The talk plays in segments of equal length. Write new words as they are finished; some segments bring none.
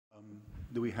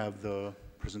Do we have the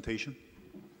presentation?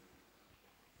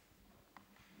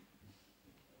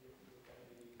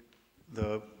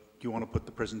 Do you want to put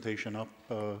the presentation up?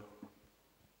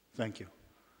 Thank you.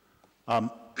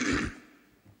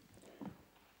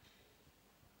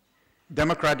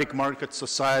 Democratic market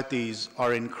societies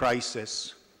are in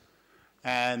crisis,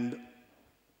 and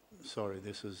sorry,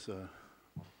 this is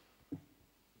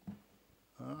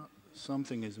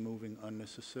something is moving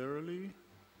unnecessarily.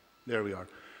 There we are.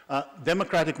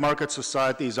 Democratic market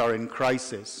societies are in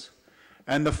crisis,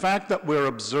 and the fact that we're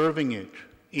observing it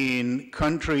in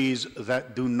countries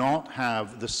that do not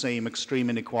have the same extreme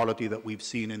inequality that we've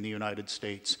seen in the United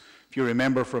States. If you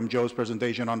remember from Joe's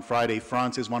presentation on Friday,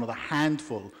 France is one of the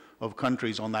handful of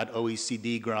countries on that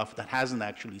OECD graph that hasn't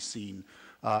actually seen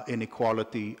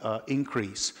inequality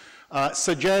increase.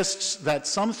 Suggests that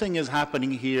something is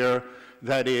happening here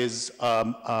that is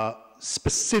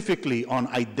specifically on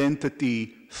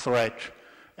identity threat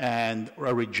and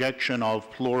a rejection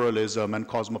of pluralism and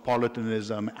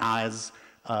cosmopolitanism as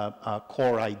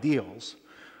core ideals.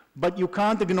 But you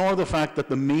can't ignore the fact that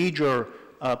the major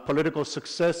political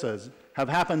successes have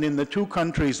happened in the two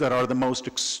countries that are the most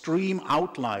extreme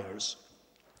outliers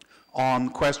on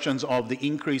questions of the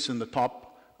increase in the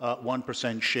top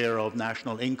 1% share of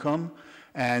national income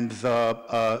and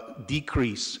the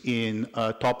decrease in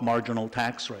top marginal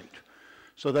tax rate.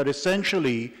 So that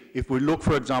essentially, if we look,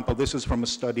 for example, this is from a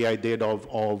study I did of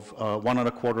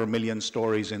 1.25 million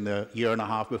stories in the year and a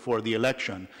half before the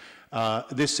election.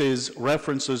 This is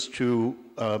references to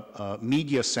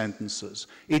media sentences.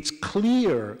 It's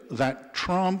clear that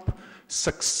Trump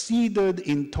succeeded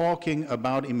in talking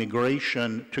about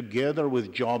immigration together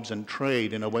with jobs and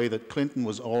trade in a way that Clinton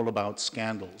was all about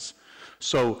scandals.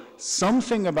 So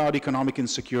something about economic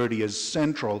insecurity is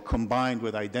central combined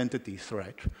with identity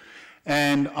threat.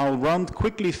 And I'll run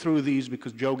quickly through these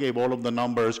because Joe gave all of the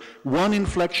numbers. One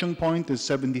inflection point is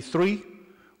 73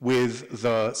 with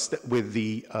the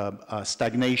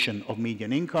stagnation of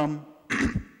median income.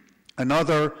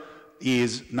 Another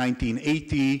is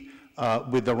 1980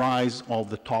 with the rise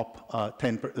of the top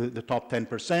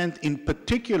 10%. In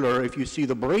particular, if you see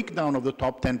the breakdown of the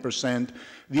top 10%,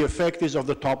 the effect is of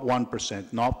the top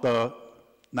 1%, not the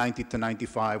 90 to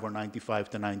 95 or 95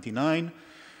 to 99.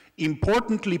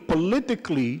 Importantly,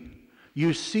 politically,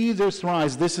 you see this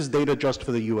rise. This is data just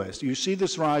for the US. You see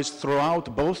this rise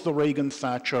throughout both the Reagan,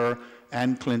 Thatcher,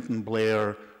 and Clinton,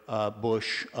 Blair,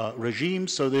 Bush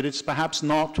regimes, so that it's perhaps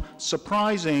not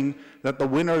surprising that the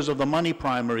winners of the money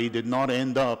primary did not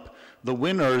end up the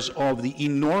winners of the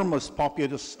enormous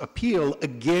populist appeal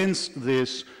against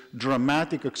this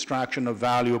dramatic extraction of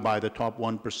value by the top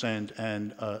 1%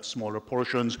 and smaller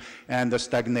portions, and the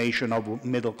stagnation of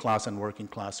middle class and working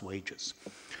class wages.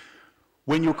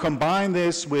 When you combine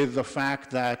this with the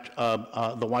fact that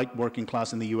the white working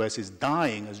class in the US is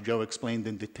dying, as Joe explained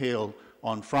in detail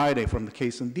on Friday from the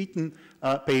Case and Deaton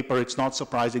paper, it's not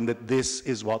surprising that this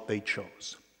is what they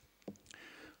chose.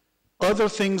 Other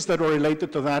things that are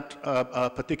related to that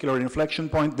particular inflection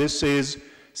point, this is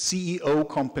CEO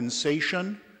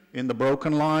compensation in the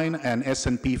broken line and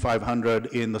S&P 500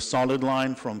 in the solid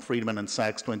line from Friedman and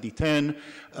Sachs 2010.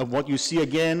 What you see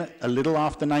again, a little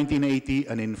after 1980,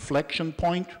 an inflection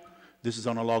point. This is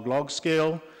on a log-log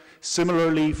scale.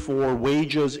 Similarly for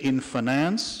wages in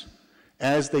finance,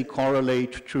 as they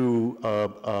correlate to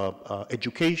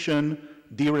education,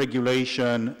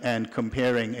 deregulation, and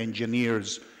comparing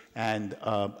engineers and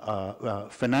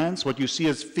finance. What you see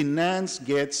is finance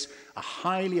gets a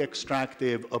highly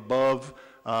extractive above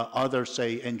other,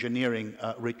 say, engineering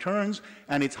returns,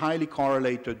 and it's highly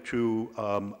correlated to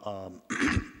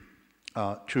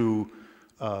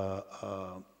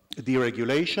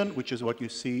deregulation, which is what you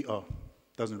see. Oh,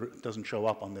 doesn't show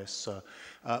up on this.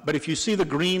 But if you see the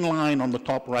green line on the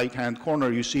top right-hand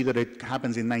corner, you see that it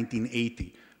happens in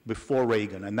 1980, before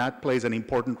Reagan, and that plays an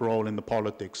important role in the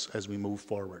politics as we move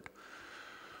forward.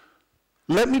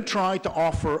 Let me try to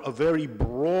offer a very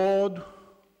broad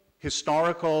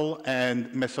historical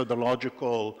and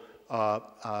methodological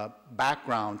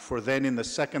background for then in the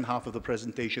second half of the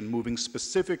presentation moving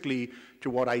specifically to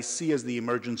what I see as the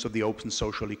emergence of the open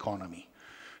social economy.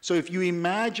 So if you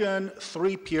imagine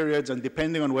three periods, and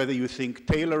depending on whether you think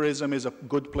Taylorism is a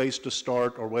good place to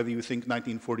start or whether you think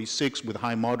 1946 with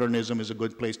high modernism is a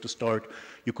good place to start,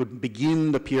 you could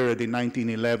begin the period in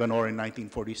 1911 or in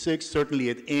 1946. Certainly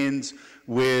it ends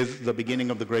with the beginning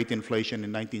of the Great Inflation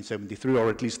in 1973, or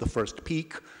at least the first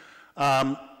peak.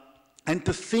 And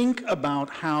to think about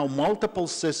how multiple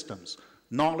systems,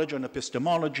 knowledge and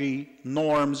epistemology,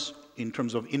 norms in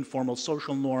terms of informal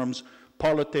social norms,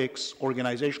 politics,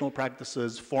 organizational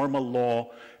practices, formal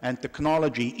law, and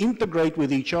technology integrate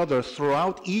with each other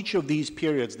throughout each of these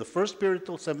periods. The first period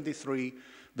till 73,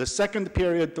 the second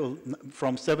period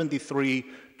from 73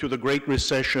 to the Great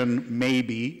Recession,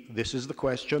 maybe, this is the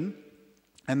question.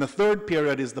 And the third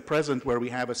period is the present, where we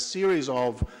have a series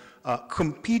of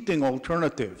competing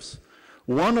alternatives,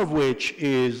 one of which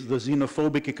is the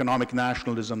xenophobic economic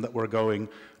nationalism that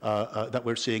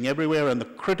we're seeing everywhere. And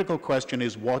the critical question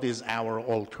is, what is our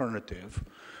alternative?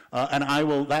 And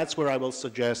that's where I will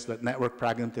suggest that network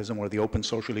pragmatism or the open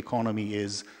social economy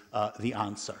is the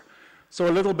answer. So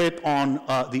a little bit on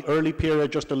the early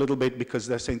period, just a little bit, because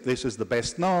I think this is the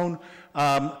best known.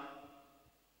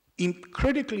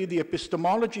 Critically, the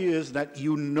epistemology is that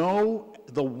you know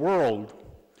the world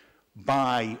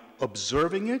by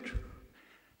observing it,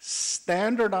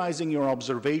 standardizing your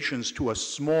observations to a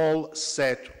small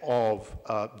set of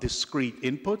discrete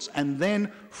inputs, and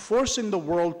then forcing the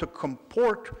world to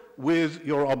comport with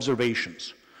your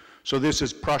observations. So this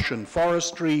is Prussian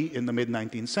forestry in the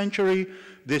mid-19th century.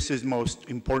 This is most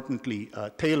importantly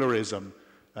Taylorism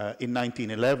in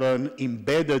 1911,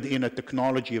 embedded in a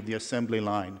technology of the assembly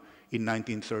line in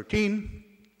 1913.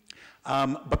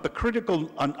 But the critical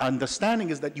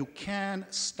understanding is that you can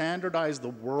standardize the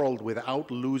world without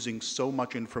losing so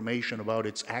much information about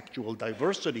its actual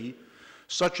diversity,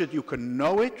 such that you can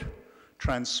know it,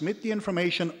 transmit the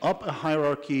information up a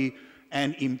hierarchy,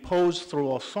 and impose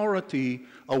through authority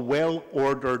a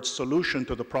well-ordered solution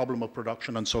to the problem of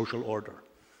production and social order.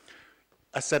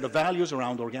 A set of values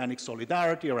around organic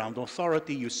solidarity, around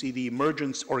authority. You see the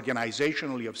emergence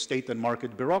organizationally of state and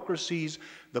market bureaucracies,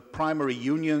 the primary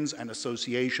unions and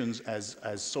associations as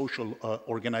social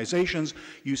organizations.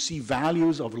 You see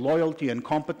values of loyalty and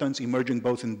competence emerging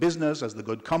both in business as the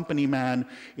good company man,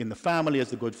 in the family as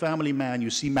the good family man. You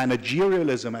see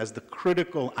managerialism as the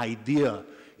critical idea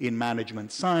in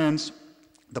management science.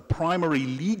 The primary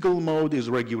legal mode is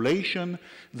regulation,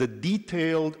 the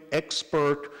detailed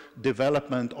expert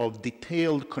development of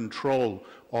detailed control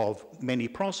of many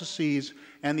processes,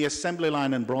 and the assembly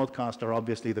line and broadcast are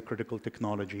obviously the critical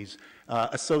technologies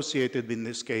associated. In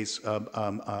this case,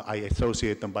 I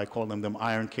associate them by calling them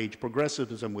iron cage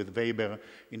progressivism with Weber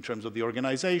in terms of the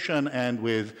organization, and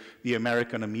with the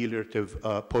American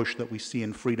ameliorative push that we see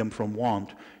in Freedom from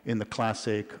Want in the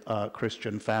classic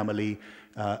Christian family,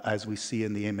 as we see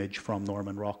in the image from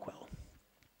Norman Rockwell.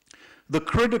 The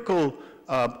critical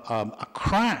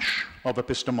crash of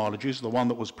epistemologies, the one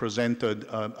that was presented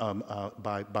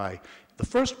by the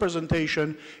first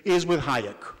presentation, is with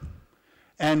Hayek,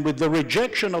 and with the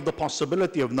rejection of the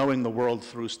possibility of knowing the world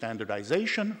through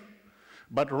standardization,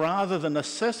 but rather the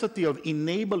necessity of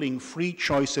enabling free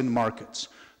choice in markets.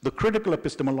 The critical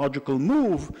epistemological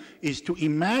move is to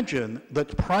imagine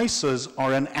that prices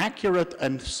are an accurate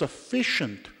and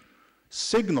sufficient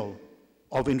signal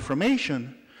of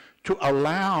information to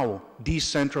allow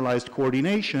decentralized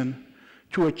coordination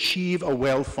to achieve a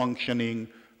well-functioning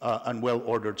and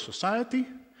well-ordered society.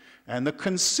 And the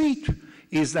conceit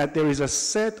is that there is a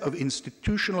set of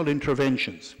institutional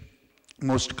interventions,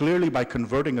 most clearly by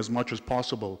converting as much as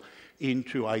possible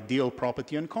into ideal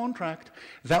property and contract,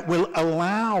 that will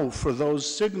allow for those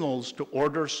signals to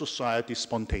order society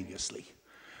spontaneously.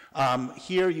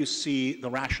 Here you see the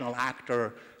rational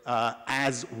actor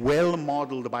as well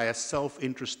modeled by a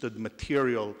self-interested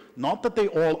material, not that they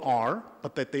all are,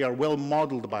 but that they are well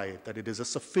modeled by it, that it is a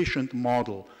sufficient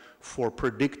model for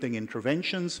predicting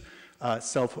interventions,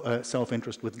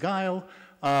 self-interest with guile,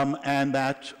 and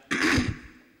that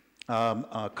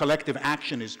collective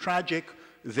action is tragic,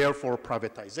 therefore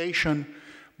privatization.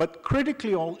 But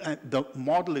critically, the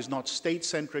model is not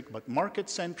state-centric, but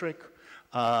market-centric.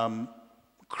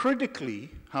 Critically,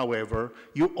 however,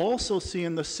 you also see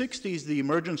in the 60s the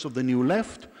emergence of the new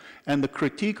left and the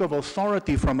critique of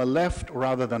authority from a left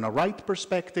rather than a right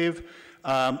perspective.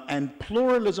 And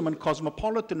pluralism and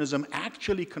cosmopolitanism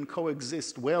actually can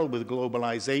coexist well with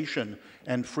globalization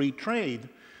and free trade,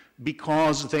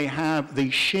 because they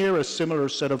share a similar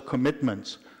set of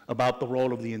commitments about the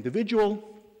role of the individual.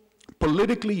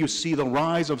 Politically, you see the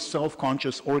rise of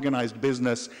self-conscious organized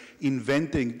business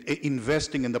investing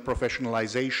in the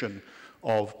professionalization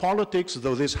of politics,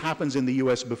 though this happens in the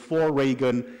US before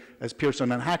Reagan, as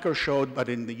Pearson and Hacker showed, but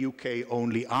in the UK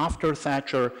only after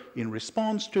Thatcher in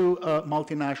response to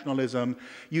multinationalism.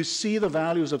 You see the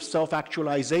values of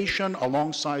self-actualization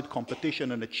alongside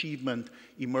competition and achievement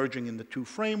emerging in the two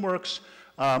frameworks,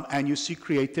 and you see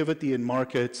creativity in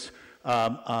markets,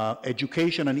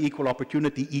 education and equal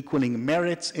opportunity equaling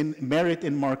merit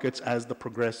in markets as the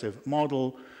progressive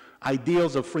model.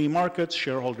 Ideals of free markets,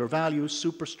 shareholder value,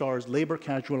 superstars, labor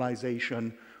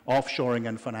casualization, offshoring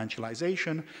and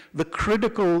financialization. The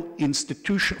critical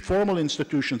formal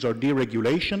institutions are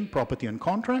deregulation, property and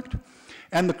contract.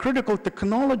 And the critical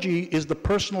technology is the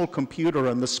personal computer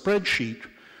and the spreadsheet,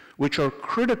 which are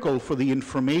critical for the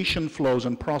information flows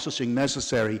and processing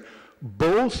necessary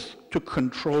both to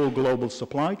control global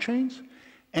supply chains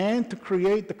and to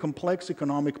create the complex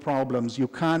economic problems. You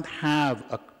can't have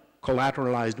a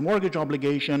collateralized mortgage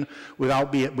obligation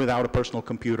without a personal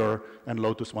computer and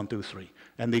Lotus 123.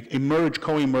 And they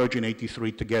co-emerge in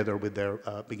 '83 together with their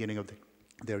beginning of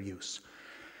their use.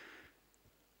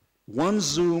 One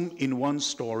zoom in one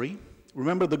story.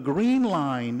 Remember, the green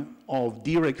line of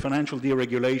financial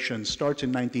deregulation starts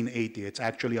in 1980. It's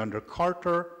actually under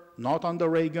Carter, not under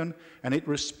Reagan, and it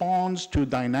responds to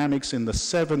dynamics in the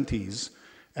 70s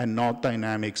and not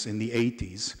dynamics in the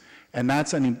 80s. And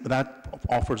that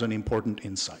offers an important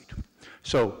insight.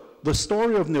 So the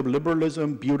story of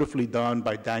neoliberalism, beautifully done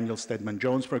by Daniel Stedman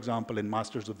Jones, for example, in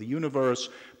Masters of the Universe,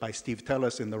 by Steve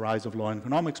Tellis in The Rise of Law and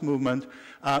Economics Movement.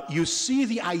 You see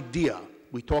the idea.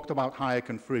 We talked about Hayek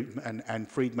and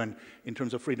Friedman in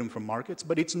terms of freedom from markets,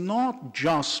 but it's not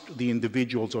just the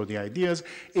individuals or the ideas.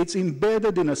 It's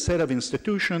embedded in a set of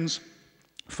institutions,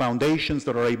 foundations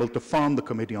that are able to fund the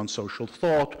Committee on Social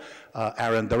Thought,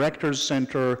 Aaron Directors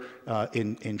Center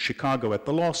in Chicago at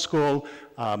the law school,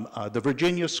 the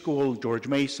Virginia School, George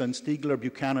Mason, Stiegler,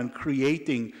 Buchanan,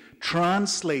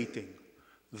 translating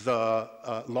the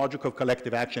logic of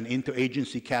collective action into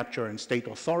agency capture and state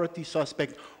authority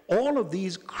suspect. All of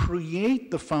these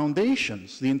create the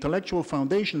foundations, the intellectual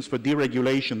foundations for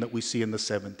deregulation that we see in the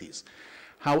 70s.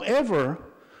 However,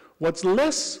 what's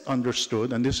less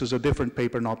understood, and this is a different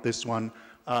paper, not this one,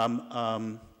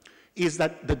 is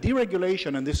that the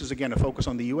deregulation, and this is again a focus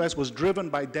on the US, was driven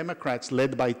by Democrats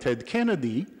led by Ted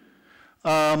Kennedy,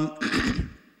 and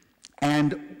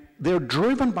they're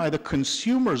driven by the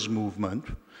consumers movement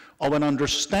of an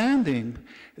understanding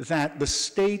that the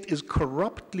state is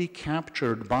corruptly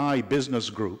captured by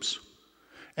business groups,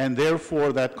 and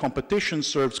therefore that competition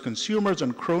serves consumers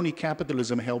and crony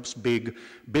capitalism helps big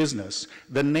business.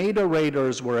 The NADA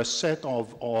Raiders were a set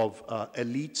of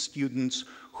elite students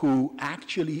who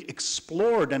actually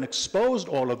explored and exposed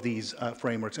all of these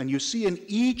frameworks. And you see in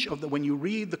each of when you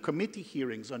read the committee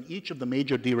hearings on each of the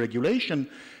major deregulation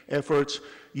efforts,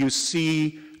 you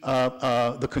see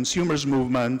the consumers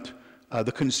movement.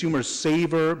 The consumer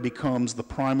saver becomes the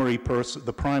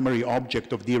primary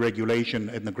object of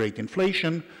deregulation in the Great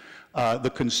Inflation.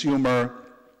 The consumer,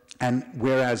 and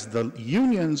whereas the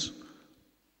unions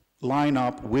line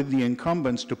up with the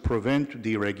incumbents to prevent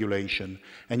deregulation,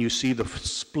 and you see the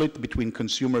split between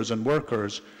consumers and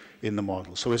workers in the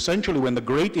model. So essentially, when the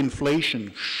Great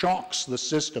Inflation shocks the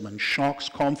system and shocks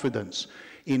confidence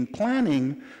in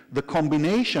planning, the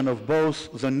combination of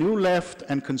both the New Left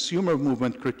and consumer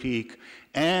movement critique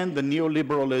and the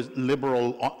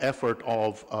neoliberal effort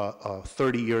of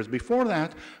 30 years before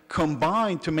that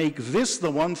combined to make this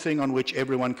the one thing on which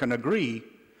everyone can agree,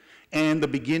 and the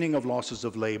beginning of losses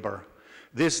of labor.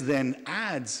 This then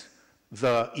adds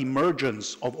the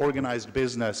emergence of organized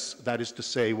business, that is to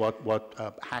say what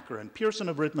Hacker and Pearson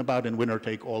have written about in Winner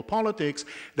Take All Politics,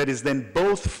 that is then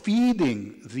both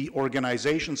feeding the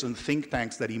organizations and think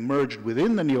tanks that emerged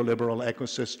within the neoliberal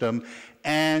ecosystem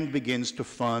and begins to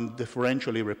fund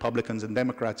differentially Republicans and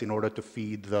Democrats in order to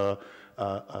feed the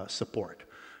support.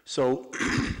 So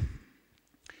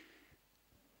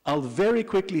I'll very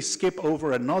quickly skip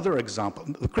over another example.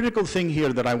 The critical thing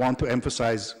here that I want to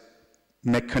emphasize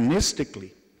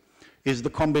mechanistically is the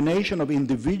combination of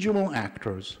individual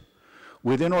actors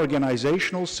within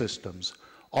organizational systems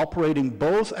operating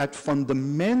both at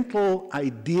fundamental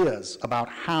ideas about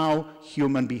how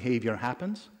human behavior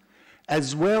happens,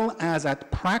 as well as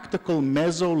at practical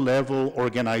meso-level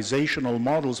organizational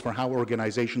models for how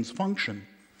organizations function,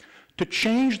 to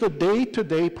change the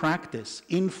day-to-day practice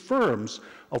in firms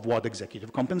of what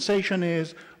executive compensation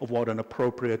is, of what an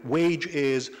appropriate wage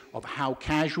is, of how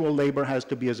casual labor has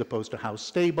to be as opposed to how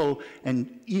stable.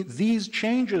 And these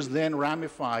changes then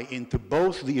ramify into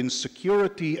both the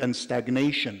insecurity and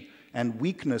stagnation and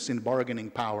weakness in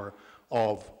bargaining power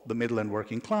of the middle and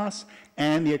working class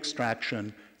and the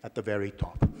extraction at the very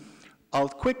top. I'll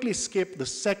quickly skip the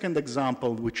second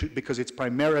example, because it's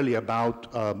primarily about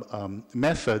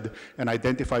method, and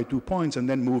identify 2 points, and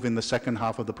then move in the second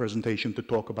half of the presentation to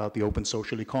talk about the open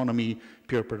social economy,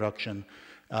 peer production.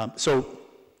 So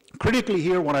critically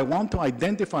here, what I want to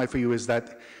identify for you is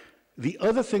that the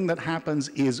other thing that happens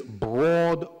is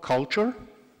broad culture.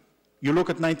 You look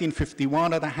at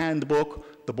 1951 at a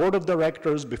handbook, the board of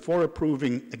directors, before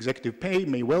approving executive pay,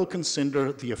 may well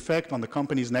consider the effect on the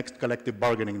company's next collective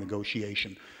bargaining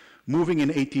negotiation. Moving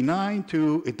in 89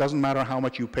 to, it doesn't matter how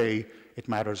much you pay, it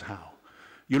matters how.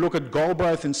 You look at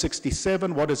Galbraith in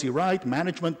 67, what does he write?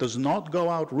 Management does not go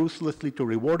out ruthlessly to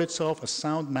reward itself. A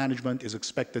sound management is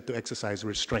expected to exercise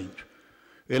restraint.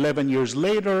 11 years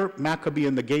later, Maccabee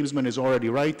and the gamesman is already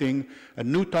writing, a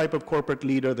new type of corporate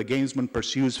leader, the gamesman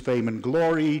pursues fame and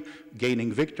glory,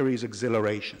 gaining victories,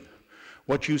 exhilaration.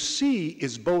 What you see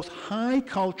is both high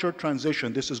culture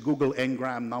transition, this is Google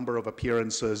Ngram number of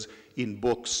appearances in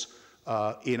books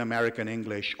in American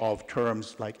English of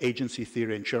terms like agency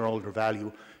theory and shareholder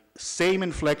value, same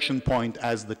inflection point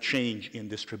as the change in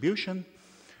distribution.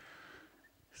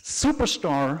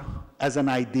 Superstar as an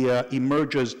idea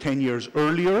emerges 10 years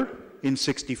earlier in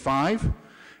 65,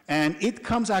 and it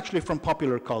comes actually from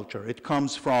popular culture. It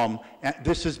comes from,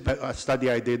 this is a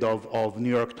study I did of New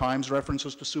York Times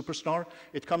references to superstar.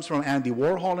 It comes from Andy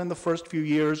Warhol in the first few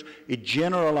years. It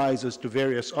generalizes to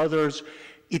various others.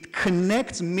 It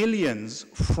connects millions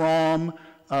from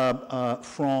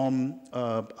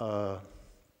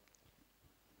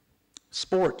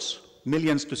sports,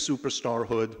 millions to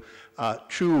superstarhood,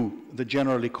 to the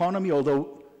general economy,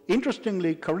 although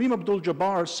interestingly, Kareem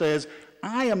Abdul-Jabbar says,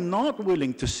 I am not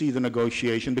willing to see the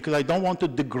negotiation because I don't want to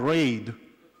degrade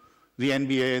the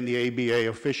NBA and the ABA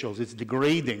officials. It's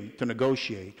degrading to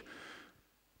negotiate.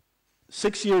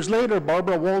 6 years later,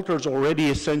 Barbara Walters already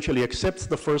essentially accepts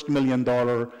the first $1 million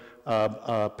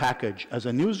package as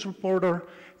a news reporter,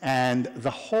 and the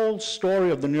whole story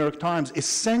of the New York Times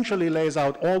essentially lays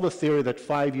out all the theory that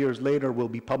 5 years later will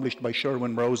be published by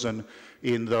Sherwin Rosen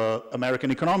in the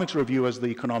American Economics Review as the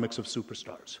economics of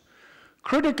superstars.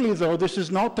 Critically, though, this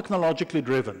is not technologically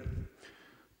driven.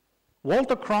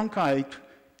 Walter Cronkite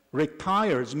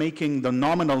retires making the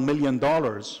nominal $1 million,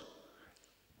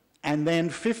 and then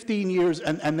 15 years,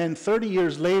 and then 30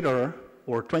 years later,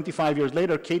 or 25 years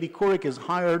later, Katie Couric is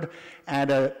hired at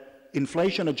an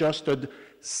inflation-adjusted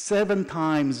 7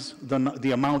 times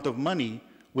the amount of money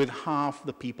with half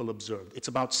the people observed. It's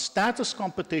about status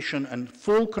competition and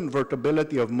full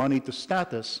convertibility of money to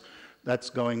status that's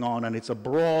going on, and it's a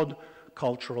broad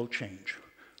cultural change.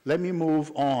 Let me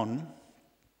move on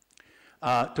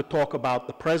to talk about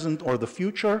the present or the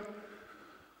future.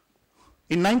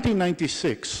 In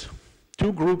 1996,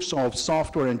 2 groups of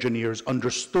software engineers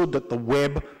understood that the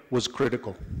web was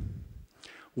critical.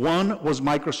 One was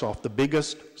Microsoft, the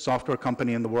biggest software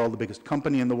company in the world, the biggest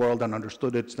company in the world, and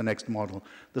understood it's the next model.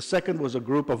 The second was a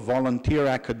group of volunteer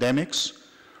academics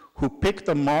who picked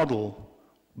a model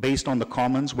based on the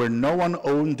commons where no one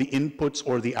owned the inputs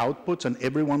or the outputs and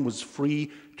everyone was free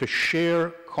to share,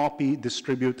 copy,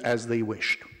 distribute as they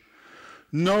wished.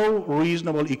 No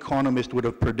reasonable economist would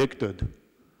have predicted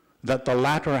that the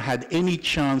latter had any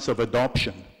chance of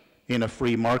adoption in a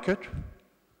free market.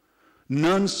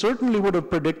 None certainly would have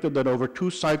predicted that over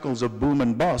 2 cycles of boom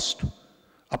and bust,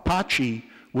 Apache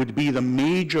would be the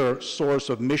major source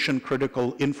of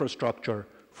mission-critical infrastructure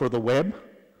for the web,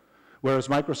 whereas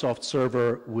Microsoft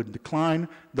Server would decline.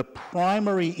 The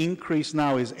primary increase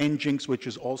now is Nginx, which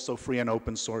is also free and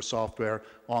open source software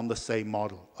on the same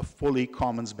model, a fully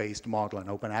commons-based model, an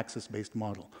open access-based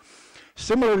model.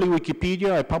 Similarly,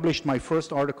 Wikipedia, I published my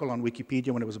first article on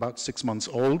Wikipedia when it was about 6 months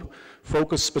old,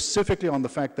 focused specifically on the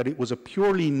fact that it was a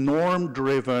purely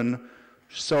norm-driven,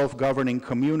 self-governing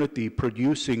community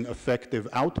producing effective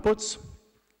outputs.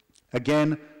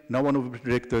 Again, no one would have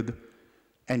predicted,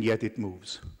 and yet it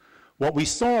moves. What we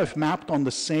saw, if mapped on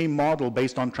the same model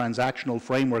based on transactional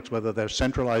frameworks, whether they're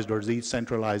centralized or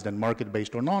decentralized and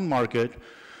market-based or non-market,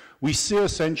 we see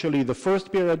essentially the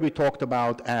first period we talked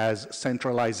about as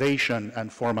centralization and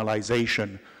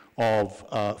formalization of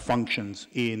functions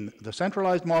in the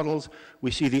centralized models.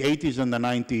 We see the 80s and the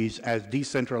 90s as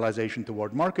decentralization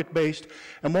toward market-based.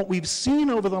 And what we've seen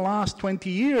over the last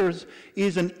 20 years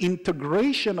is an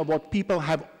integration of what people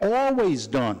have always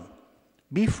done.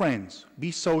 Be friends,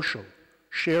 be social,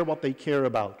 share what they care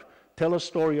about, tell a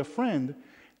story of friend,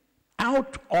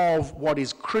 out of what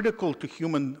is critical to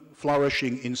human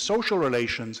flourishing in social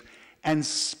relations and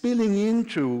spilling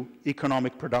into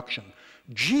economic production.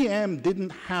 GM didn't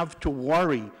have to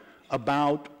worry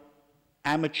about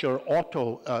amateur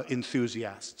auto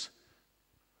enthusiasts,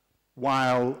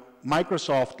 while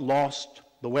Microsoft lost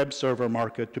the web server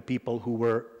market to people who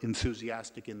were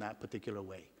enthusiastic in that particular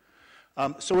way.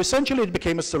 So essentially it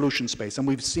became a solution space, and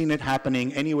we've seen it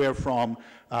happening anywhere from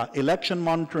election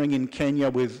monitoring in Kenya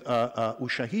with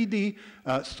Ushahidi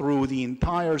through the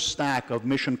entire stack of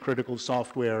mission-critical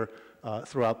software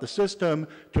throughout the system,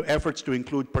 to efforts to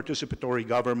include participatory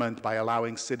government by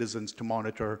allowing citizens to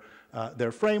monitor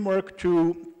their framework,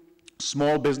 to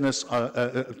small business,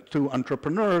 to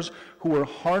entrepreneurs who are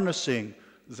harnessing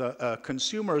the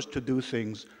consumers to do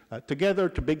things together,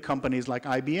 to big companies like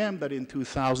IBM that in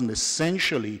 2000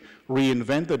 essentially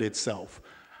reinvented itself,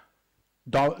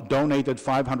 donated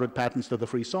 500 patents to the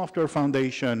Free Software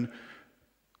Foundation,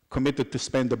 committed to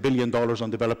spend $1 billion on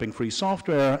developing free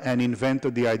software, and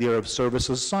invented the idea of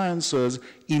services sciences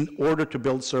in order to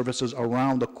build services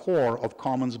around the core of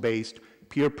commons-based,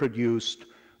 peer-produced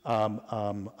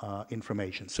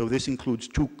information. So this includes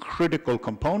two critical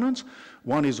components.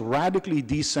 One is radically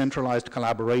decentralized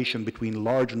collaboration between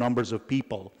large numbers of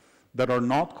people that are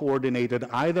not coordinated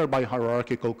either by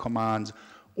hierarchical commands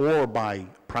or by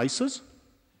prices,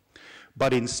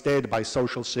 but instead by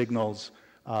social signals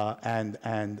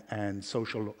and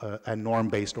social and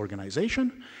norm-based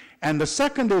organization. And the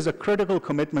second is a critical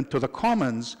commitment to the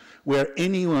commons, where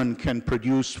anyone can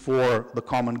produce for the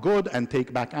common good and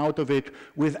take back out of it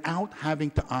without having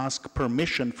to ask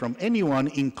permission from anyone,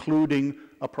 including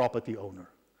a property owner.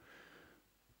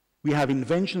 We have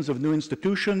inventions of new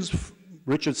institutions,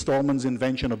 Richard Stallman's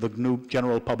invention of the GNU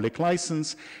General Public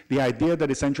License, the idea that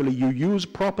essentially you use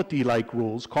property-like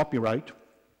rules, copyright,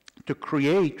 to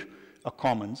create a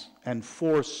commons and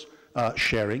force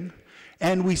sharing.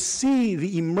 And we see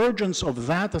the emergence of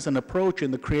that as an approach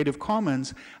in the Creative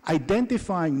Commons,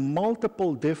 identifying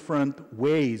multiple different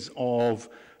ways of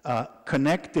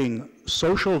connecting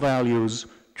social values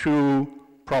to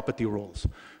property rules.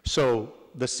 So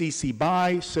the CC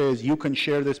BY says you can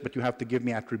share this, but you have to give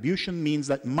me attribution, means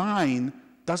that mine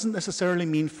doesn't necessarily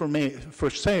mean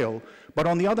for sale, but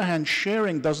on the other hand,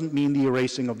 sharing doesn't mean the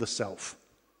erasing of the self.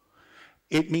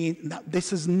 It means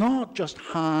this is not just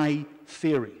high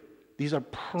theory. These are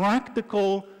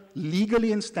practical, legally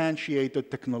instantiated,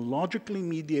 technologically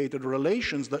mediated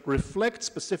relations that reflect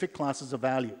specific classes of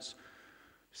values.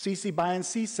 CC BY and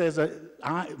C says,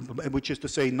 which is to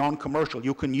say non-commercial.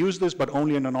 You can use this, but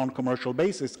only on a non-commercial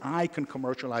basis. I can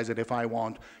commercialize it if I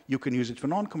want. You can use it for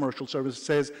non-commercial services.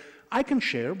 Says, I can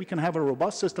share. We can have a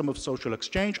robust system of social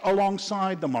exchange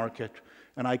alongside the market,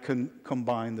 and I can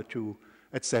combine the two,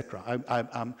 etc.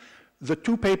 The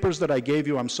two papers that I gave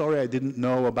you, I'm sorry I didn't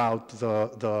know about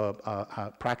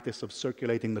the practice of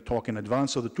circulating the talk in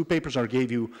advance. So the two papers I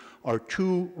gave you are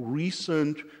two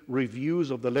recent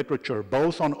reviews of the literature,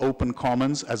 both on open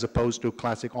commons as opposed to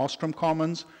classic Ostrom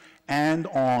commons, and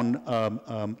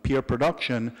on peer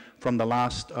production from the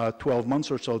last 12 months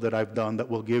or so that I've done that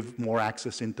will give more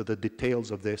access into the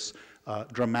details of this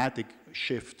dramatic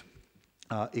shift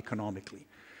economically.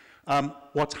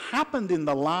 What's happened in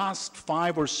the last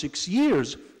 5 or 6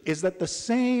 years is that the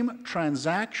same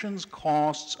transactions,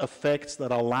 costs, effects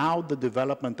that allowed the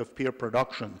development of peer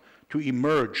production to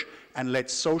emerge and let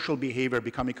social behavior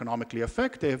become economically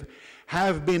effective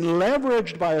have been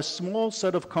leveraged by a small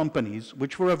set of companies,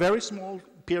 which for a very small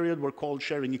period were called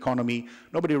sharing economy.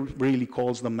 Nobody really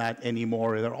calls them that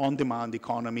anymore. They're on-demand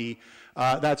economy.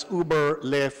 That's Uber,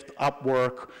 Lyft,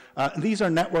 Upwork. These are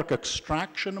network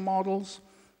extraction models.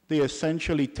 They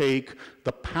essentially take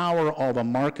the power of a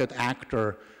market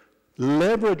actor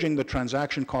leveraging the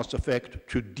transaction cost effect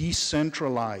to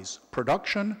decentralize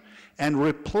production and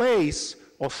replace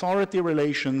authority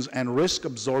relations and risk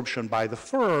absorption by the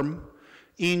firm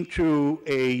into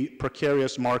a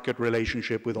precarious market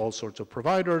relationship with all sorts of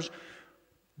providers,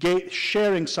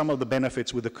 sharing some of the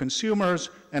benefits with the consumers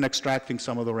and extracting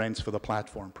some of the rents for the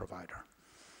platform provider.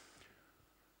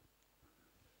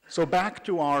 So back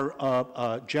to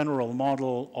our general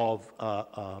model of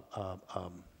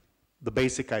the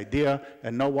basic idea,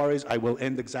 and no worries, I will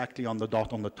end exactly on the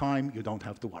dot on the time, you don't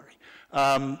have to worry.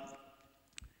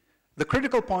 The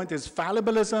critical point is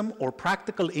fallibilism or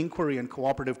practical inquiry in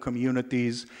cooperative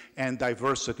communities and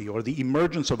diversity, or the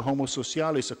emergence of homo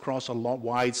socialis across a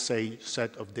wide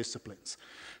set of disciplines.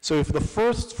 So if the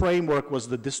first framework was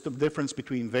the difference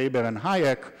between Weber and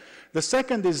Hayek, the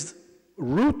second is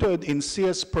rooted in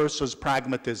C.S. Peirce's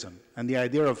pragmatism and the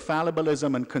idea of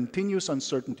fallibilism and continuous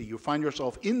uncertainty. You find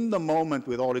yourself in the moment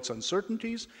with all its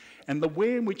uncertainties, and the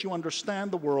way in which you understand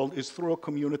the world is through a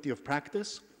community of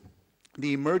practice.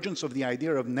 The emergence of the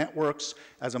idea of networks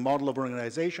as a model of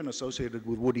organization associated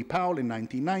with Woody Powell in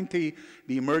 1990,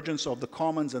 the emergence of the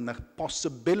commons and the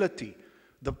possibility,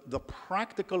 the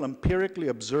practical, empirically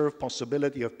observed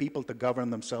possibility of people to govern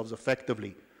themselves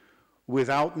effectively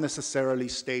without necessarily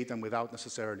state and without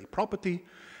necessarily property,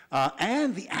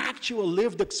 and the actual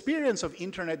lived experience of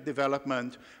internet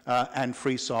development and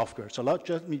free software. So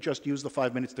let me just use the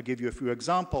 5 minutes to give you a few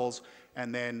examples,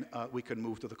 and then we can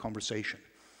move to the conversation.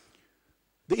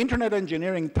 The Internet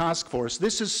Engineering Task Force,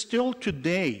 this is still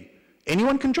today,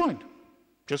 anyone can join,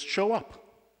 just show up.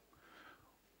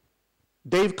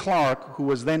 Dave Clark, who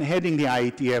was then heading the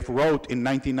IETF, wrote in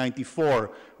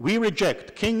 1994, "We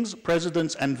reject kings,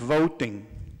 presidents, and voting.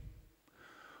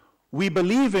 We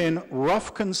believe in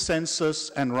rough consensus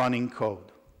and running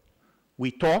code.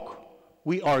 We talk,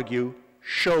 we argue,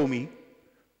 show me.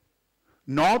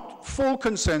 Not full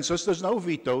consensus, there's no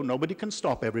veto, nobody can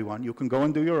stop everyone, you can go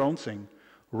and do your own thing.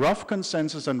 Rough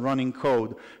consensus and running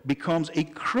code becomes a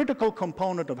critical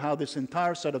component of how this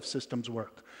entire set of systems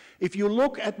work. If you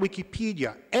look at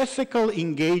Wikipedia, ethical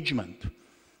engagement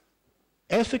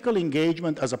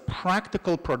as a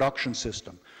practical production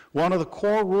system. One of the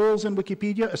core rules in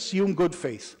Wikipedia, assume good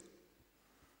faith.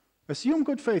 Assume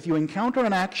good faith. You encounter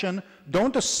an action,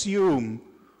 don't assume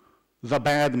the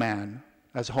bad man,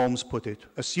 as Holmes put it.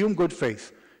 Assume good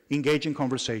faith. Engage in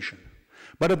conversation.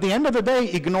 But at the end of the day,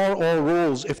 ignore all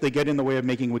rules if they get in the way of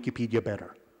making Wikipedia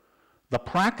better. The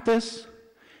practice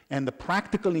and the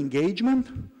practical engagement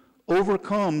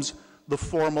overcomes the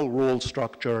formal rule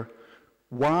structure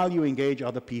while you engage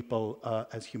other people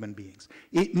as human beings.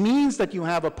 It means that you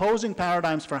have opposing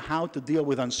paradigms for how to deal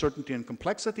with uncertainty and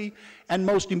complexity, and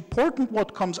most important,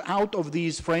 what comes out of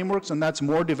these frameworks, and that's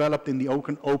more developed in the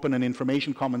Open and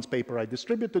Information Commons paper I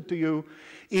distributed to you,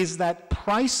 is that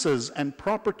prices and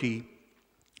property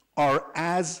are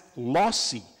as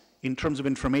lossy in terms of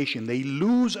information. They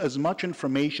lose as much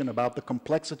information about the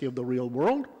complexity of the real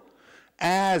world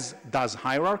as does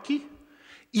hierarchy.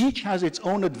 Each has its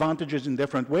own advantages in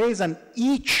different ways, and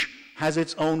each has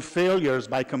its own failures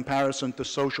by comparison to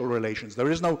social relations. There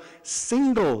is no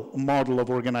single model of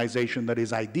organization that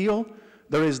is ideal.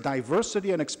 There is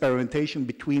diversity and experimentation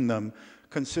between them,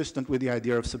 consistent with the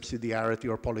idea of subsidiarity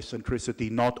or polycentricity,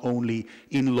 not only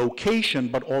in location,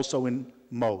 but also in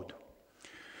mode.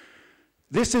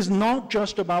 This is not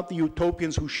just about the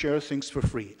utopians who share things for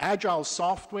free. Agile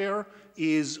software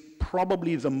is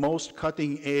probably the most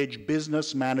cutting-edge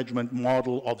business management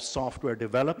model of software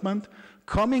development,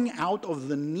 coming out of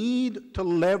the need to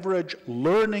leverage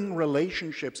learning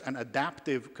relationships and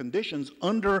adaptive conditions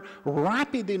under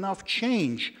rapid enough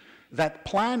change that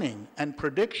planning and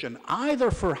prediction,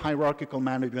 either for hierarchical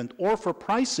management or for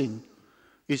pricing,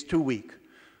 is too weak.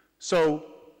 So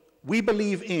we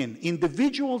believe in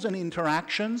individuals and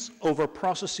interactions over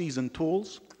processes and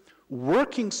tools,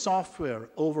 working software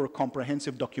over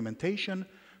comprehensive documentation,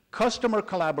 customer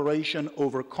collaboration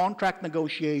over contract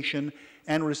negotiation,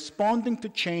 and responding to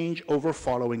change over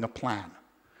following a plan.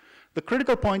 The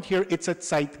critical point here, it's a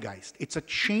zeitgeist. It's a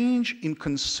change in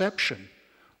conception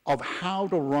of how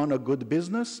to run a good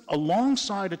business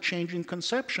alongside a change in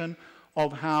conception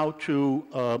of how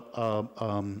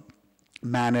to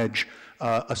manage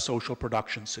a social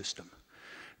production system.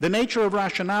 The nature of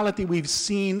rationality, we've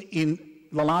seen in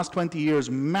the last 20 years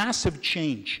massive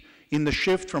change in the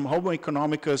shift from Homo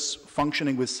economicus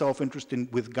functioning with self-interest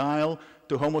with guile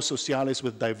to Homo socialis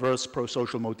with diverse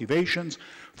pro-social motivations,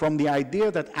 from the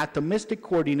idea that atomistic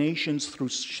coordinations through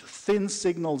thin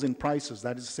signals in prices,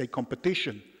 that is to say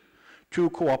competition, to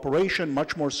cooperation,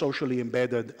 much more socially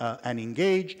embedded and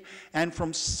engaged, and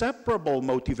from separable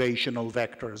motivational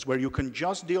vectors, where you can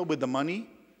just deal with the money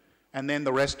and then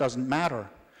the rest doesn't matter,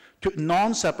 to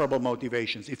non-separable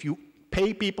motivations. If you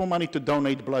pay people money to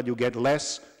donate blood, you get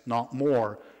less, not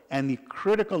more. And the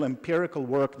critical empirical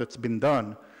work that's been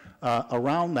done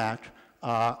around that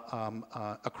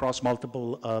across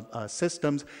multiple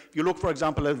systems. If you look, for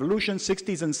example, at evolution,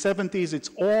 60s and 70s, it's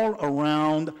all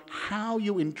around how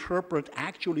you interpret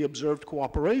actually observed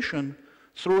cooperation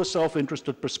through a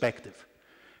self-interested perspective.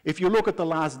 If you look at the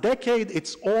last decade,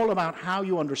 it's all about how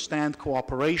you understand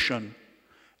cooperation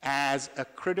as a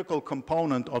critical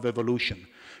component of evolution.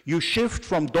 You shift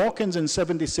from Dawkins in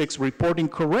 76 reporting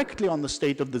correctly on the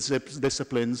state of the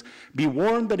disciplines, be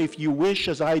warned that if you wish,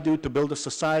 as I do, to build a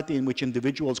society in which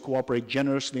individuals cooperate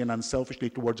generously and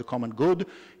unselfishly towards a common good,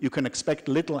 you can expect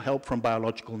little help from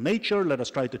biological nature. Let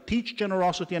us try to teach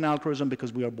generosity and altruism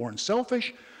because we are born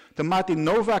selfish. To Martin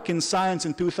Nowak in Science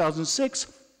in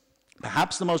 2006,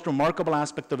 perhaps the most remarkable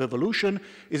aspect of evolution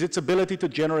is its ability to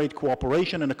generate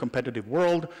cooperation in a competitive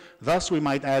world. Thus, we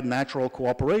might add natural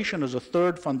cooperation as a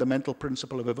third fundamental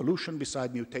principle of evolution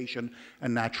beside mutation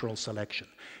and natural selection.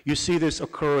 You see this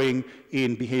occurring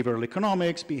in behavioral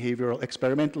economics, behavioral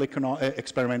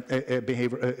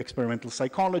experimental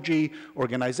psychology,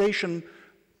 organization.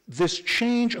 This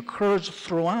change occurs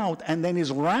throughout and then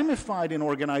is ramified in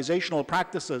organizational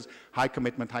practices, high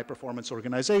commitment, high performance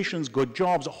organizations, good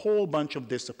jobs, a whole bunch of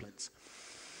disciplines.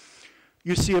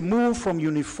 You see a move from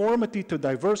uniformity to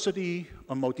diversity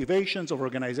of motivations, of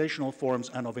organizational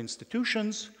forms, and of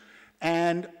institutions.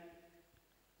 And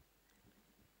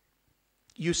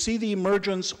you see the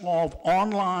emergence of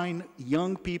online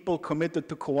young people committed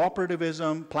to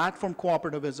cooperativism, platform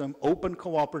cooperativism, open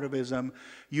cooperativism.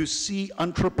 You see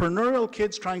entrepreneurial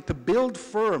kids trying to build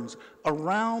firms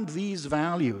around these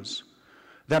values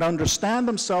that understand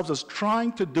themselves as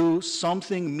trying to do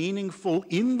something meaningful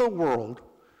in the world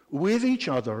with each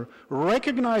other,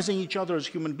 recognizing each other as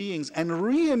human beings, and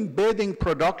re-embedding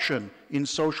production in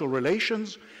social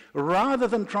relations, rather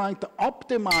than trying to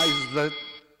optimize the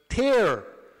tear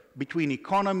between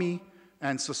economy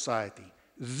and society.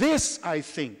 This, I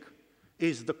think,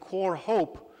 is the core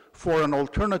hope for an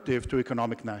alternative to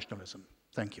economic nationalism.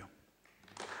 Thank you.